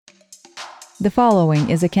The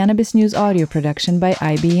following is a Cannabis News audio production by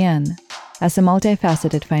IBN. As a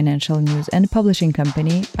multifaceted financial news and publishing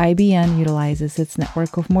company, IBN utilizes its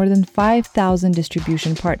network of more than 5,000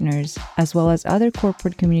 distribution partners, as well as other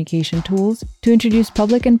corporate communication tools, to introduce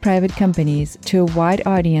public and private companies to a wide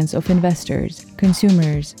audience of investors,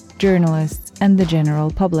 consumers, journalists, and the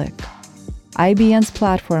general public. IBN's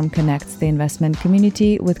platform connects the investment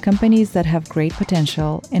community with companies that have great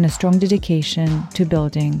potential and a strong dedication to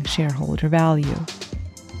building shareholder value.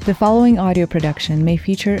 The following audio production may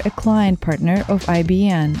feature a client partner of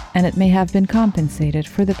IBN, and it may have been compensated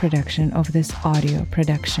for the production of this audio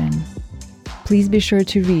production. Please be sure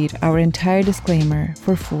to read our entire disclaimer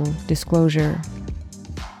for full disclosure.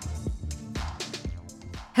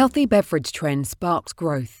 Healthy beverage trend sparks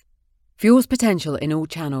growth, fuels potential in all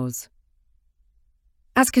channels.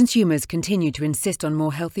 As consumers continue to insist on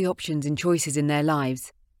more healthy options and choices in their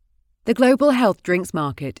lives, the global health drinks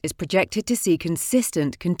market is projected to see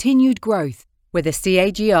consistent, continued growth with a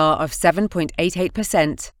CAGR of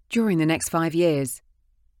 7.88% during the next 5 years.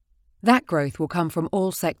 That growth will come from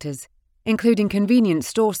all sectors, including convenience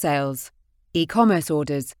store sales, e-commerce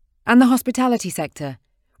orders, and the hospitality sector,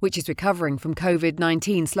 which is recovering from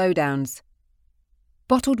COVID-19 slowdowns.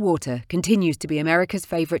 Bottled water continues to be America's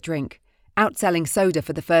favorite drink, outselling soda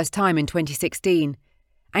for the first time in 2016,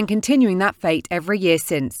 and continuing that fate every year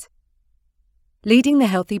since. Leading the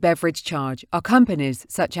healthy beverage charge are companies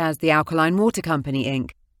such as the Alkaline Water Company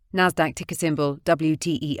Inc., NASDAQ ticker symbol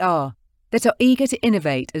WTER, that are eager to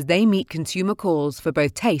innovate as they meet consumer calls for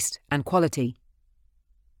both taste and quality.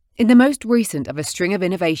 In the most recent of a string of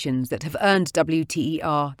innovations that have earned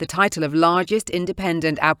WTER the title of largest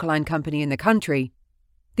independent alkaline company in the country,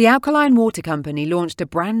 the Alkaline Water Company launched a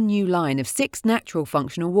brand new line of 6 natural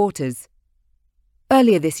functional waters.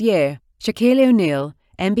 Earlier this year, Shaquille O'Neal,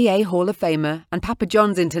 NBA Hall of Famer and Papa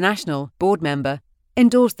John's International board member,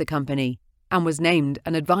 endorsed the company and was named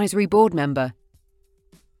an advisory board member.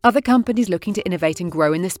 Other companies looking to innovate and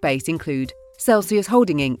grow in the space include Celsius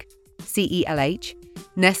Holding Inc., CELH,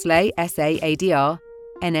 Nestlé SAADR,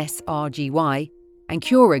 NSRGY, and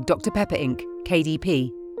Keurig Dr Pepper Inc.,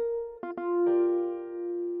 KDP.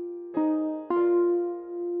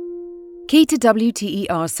 Key to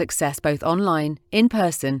WTER's success both online, in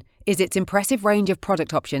person, is its impressive range of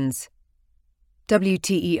product options.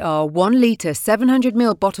 WTER 1-litre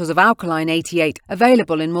 700ml bottles of Alkaline 88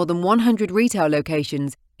 available in more than 100 retail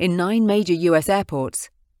locations in 9 major US airports.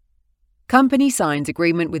 Company signs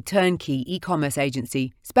agreement with turnkey e-commerce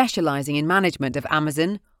agency specializing in management of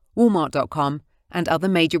Amazon, Walmart.com, and other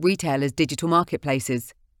major retailers' digital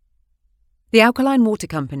marketplaces. The Alkaline Water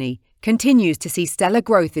Company continues to see stellar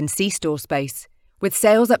growth in C-store space, with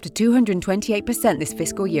sales up to 228% this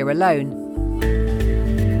fiscal year alone.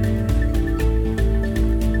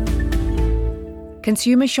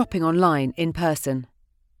 Consumer shopping online in person.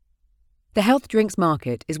 The health drinks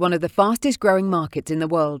market is one of the fastest growing markets in the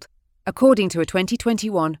world, according to a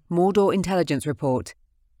 2021 Mordor Intelligence report,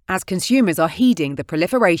 as consumers are heeding the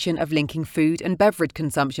proliferation of linking food and beverage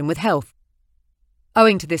consumption with health.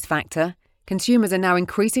 Owing to this factor, consumers are now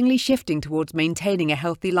increasingly shifting towards maintaining a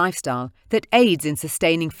healthy lifestyle that aids in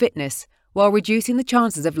sustaining fitness while reducing the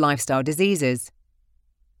chances of lifestyle diseases.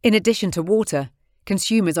 In addition to water,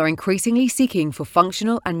 consumers are increasingly seeking for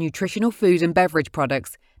functional and nutritional food and beverage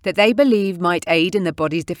products that they believe might aid in the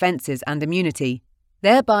body's defenses and immunity,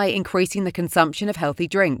 thereby increasing the consumption of healthy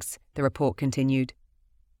drinks, the report continued.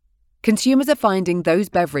 Consumers are finding those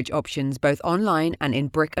beverage options both online and in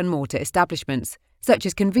brick-and-mortar establishments, such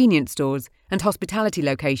as convenience stores and hospitality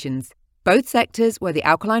locations, both sectors where the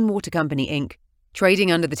Alkaline Water Company Inc.,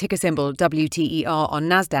 trading under the ticker symbol WTER on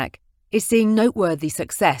NASDAQ, is seeing noteworthy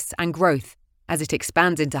success and growth as it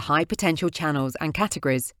expands into high-potential channels and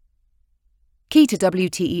categories. Key to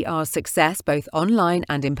WTER's success both online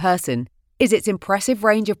and in person is its impressive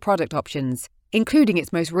range of product options, including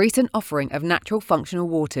its most recent offering of natural functional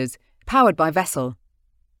waters powered by Vessel.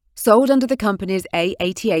 Sold under the company's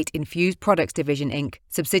A88 Infused Products Division Inc.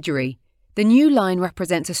 subsidiary, the new line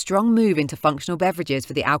represents a strong move into functional beverages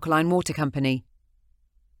for the Alkaline Water Company.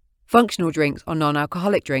 Functional drinks are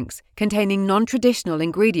non-alcoholic drinks containing non-traditional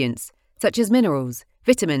ingredients such as minerals,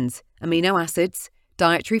 vitamins, amino acids,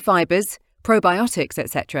 dietary fibers, probiotics,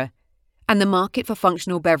 etc., and the market for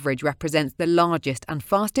functional beverage represents the largest and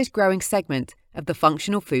fastest growing segment of the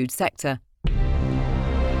functional food sector.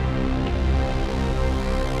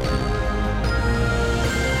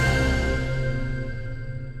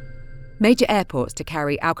 Major airports to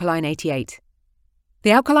carry Alkaline 88.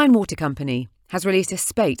 The Alkaline Water Company has released a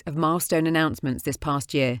spate of milestone announcements this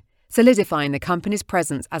past year, solidifying the company's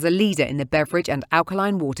presence as a leader in the beverage and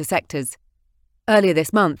alkaline water sectors. Earlier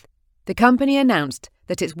this month, the company announced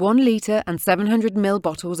that its 1 litre and 700 ml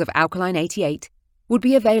bottles of Alkaline 88 would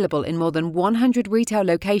be available in more than 100 retail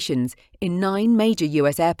locations in 9 major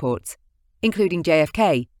US airports, including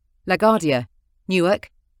JFK, LaGuardia, Newark,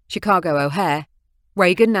 Chicago O'Hare,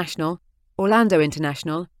 Reagan National, Orlando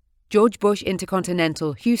International, George Bush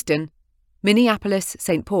Intercontinental Houston, Minneapolis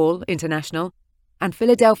St. Paul International, and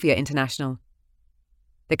Philadelphia International.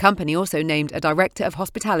 The company also named a Director of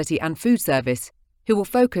Hospitality and Food Service, who will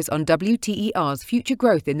focus on WTER's future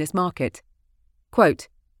growth in this market. Quote,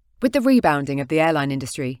 "With the rebounding of the airline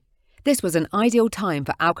industry, this was an ideal time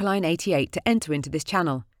for Alkaline 88 to enter into this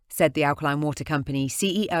channel," said the Alkaline Water Company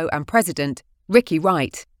CEO and President, Ricky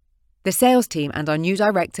Wright. The sales team and our new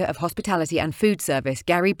Director of Hospitality and Food Service,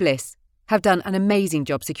 Gary Bliss, have done an amazing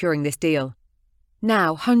job securing this deal.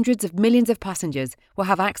 Now, hundreds of millions of passengers will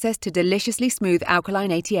have access to deliciously smooth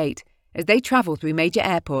Alkaline 88 as they travel through major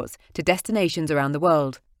airports to destinations around the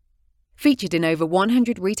world. Featured in over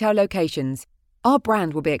 100 retail locations, our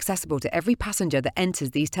brand will be accessible to every passenger that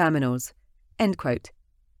enters these terminals. End quote.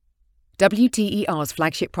 WTER's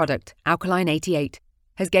flagship product, Alkaline 88,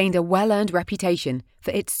 has gained a well-earned reputation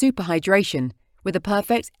for its super hydration with a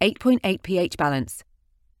perfect 8.8 pH balance.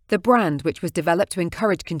 The brand, which was developed to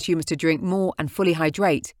encourage consumers to drink more and fully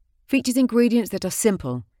hydrate, features ingredients that are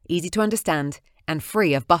simple, easy to understand, and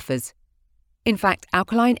free of buffers. In fact,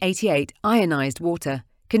 Alkaline 88 ionized water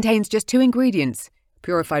contains just 2 ingredients,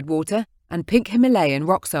 purified water and pink Himalayan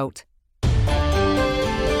rock salt.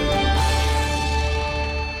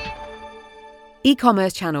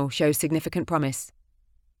 E-commerce channel shows significant promise.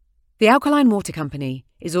 The Alkaline Water Company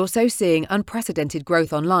is also seeing unprecedented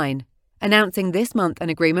growth online, announcing this month an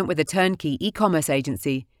agreement with a turnkey e-commerce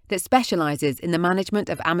agency that specializes in the management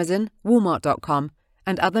of Amazon, Walmart.com,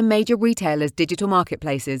 and other major retailers' digital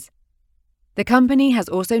marketplaces. The company has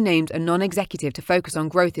also named a non-executive to focus on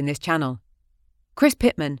growth in this channel. Chris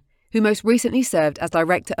Pittman, who most recently served as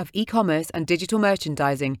Director of E-commerce and Digital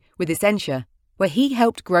Merchandising with Essentia, where he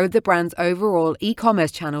helped grow the brand's overall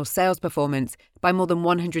e-commerce channel sales performance by more than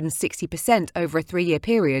 160% over a 3-year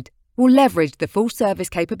period, will leverage the full-service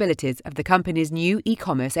capabilities of the company's new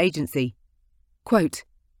e-commerce agency. Quote,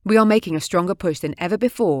 "We are making a stronger push than ever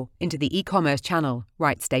before into the e-commerce channel,"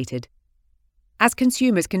 Wright stated. As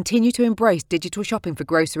consumers continue to embrace digital shopping for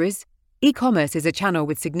groceries, e-commerce is a channel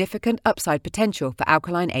with significant upside potential for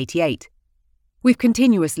Alkaline 88. We've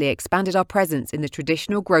continuously expanded our presence in the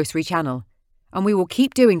traditional grocery channel, and we will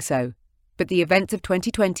keep doing so, but the events of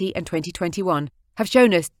 2020 and 2021 have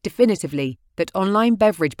shown us definitively that online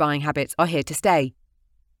beverage buying habits are here to stay.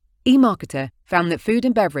 eMarketer found that food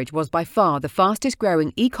and beverage was by far the fastest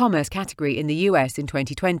growing e-commerce category in the US in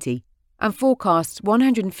 2020 and forecasts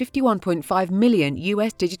 151.5 million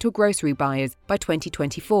US digital grocery buyers by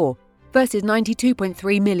 2024 versus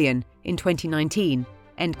 92.3 million in 2019.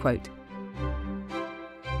 End quote.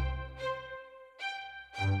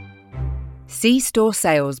 C-store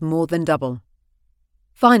sales more than double.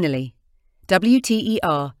 Finally,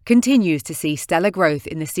 WTER continues to see stellar growth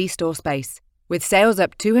in the C-store space, with sales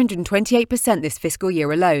up 228% this fiscal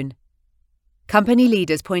year alone. Company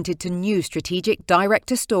leaders pointed to new strategic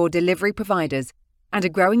direct-to-store delivery providers and a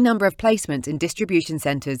growing number of placements in distribution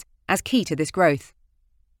centres as key to this growth.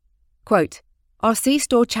 Quote, "Our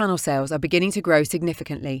C-store channel sales are beginning to grow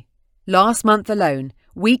significantly. Last month alone,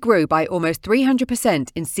 we grew by almost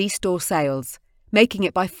 300% in C-store sales, making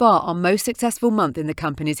it by far our most successful month in the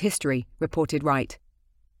company's history," reported Wright.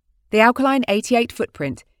 The Alkaline 88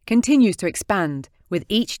 footprint continues to expand, with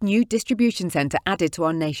each new distribution centre added to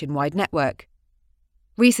our nationwide network.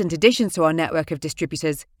 Recent additions to our network of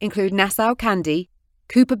distributors include Nassau Candy,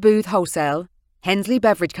 Cooper Booth Wholesale, Hensley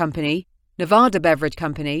Beverage Company, Nevada Beverage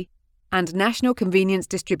Company, and National Convenience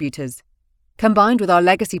Distributors. Combined with our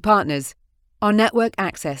legacy partners, our network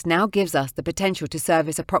access now gives us the potential to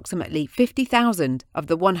service approximately 50,000 of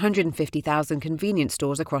the 150,000 convenience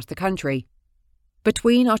stores across the country.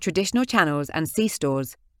 Between our traditional channels and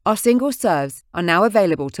C-stores, our single serves are now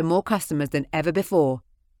available to more customers than ever before.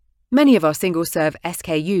 Many of our single-serve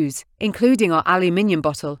SKUs, including our aluminium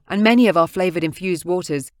bottle and many of our flavoured infused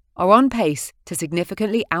waters, are on pace to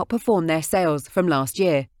significantly outperform their sales from last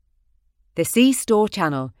year. The C-store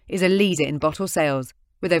channel is a leader in bottle sales,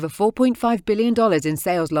 with over $4.5 billion in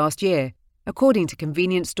sales last year, according to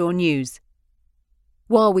Convenience Store News.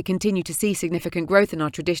 While we continue to see significant growth in our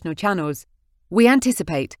traditional channels, we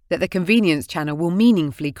anticipate that the convenience channel will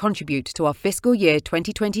meaningfully contribute to our fiscal year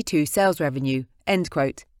 2022 sales revenue. End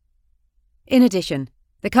quote. In addition,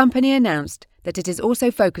 the company announced that it is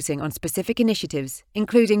also focusing on specific initiatives,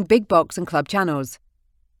 including big box and club channels.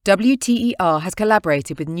 WTER has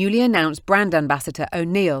collaborated with newly announced brand ambassador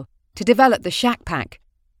O'Neill to develop the Shack Pack,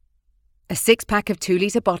 a 6-pack of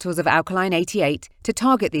 2-litre bottles of Alkaline 88 to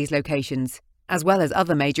target these locations, as well as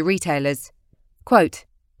other major retailers. Quote,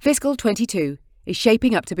 "Fiscal 22 is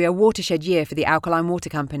shaping up to be a watershed year for the Alkaline Water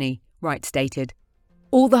Company," Wright stated.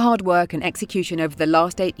 "All the hard work and execution over the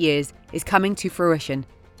last 8 years is coming to fruition,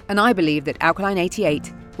 and I believe that Alkaline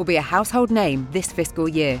 88 will be a household name this fiscal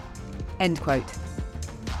year." End quote.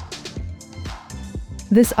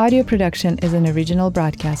 This audio production is an original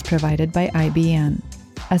broadcast provided by IBN.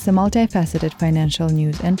 As a multifaceted financial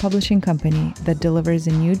news and publishing company that delivers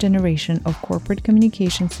a new generation of corporate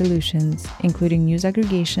communication solutions, including news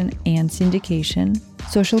aggregation and syndication,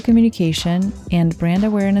 social communication, and brand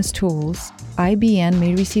awareness tools, IBN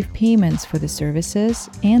may receive payments for the services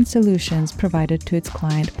and solutions provided to its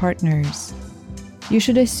client partners. You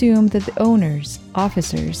should assume that the owners,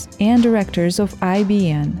 officers, and directors of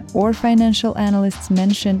IBN or financial analysts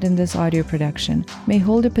mentioned in this audio production may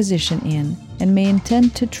hold a position in and may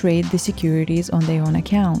intend to trade the securities on their own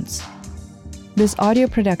accounts. This audio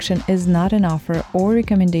production is not an offer or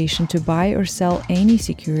recommendation to buy or sell any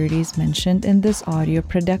securities mentioned in this audio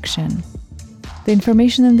production. The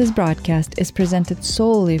information in this broadcast is presented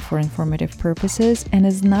solely for informative purposes and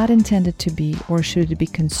is not intended to be or should be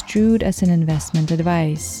construed as an investment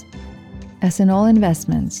advice. As in all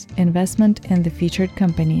investments, investment in the featured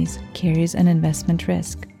companies carries an investment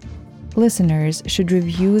risk. Listeners should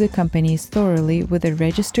review the companies thoroughly with a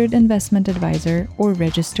registered investment advisor or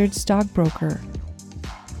registered stockbroker.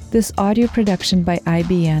 This audio production by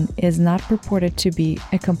IBN is not purported to be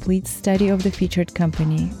a complete study of the featured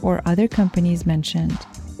company or other companies mentioned.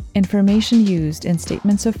 Information used in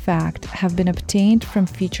statements of fact have been obtained from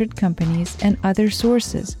featured companies and other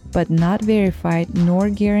sources, but not verified nor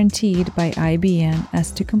guaranteed by IBN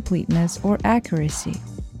as to completeness or accuracy.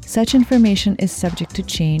 Such information is subject to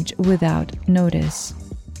change without notice.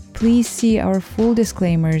 Please see our full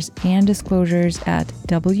disclaimers and disclosures at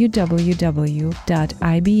www.ibn.fm.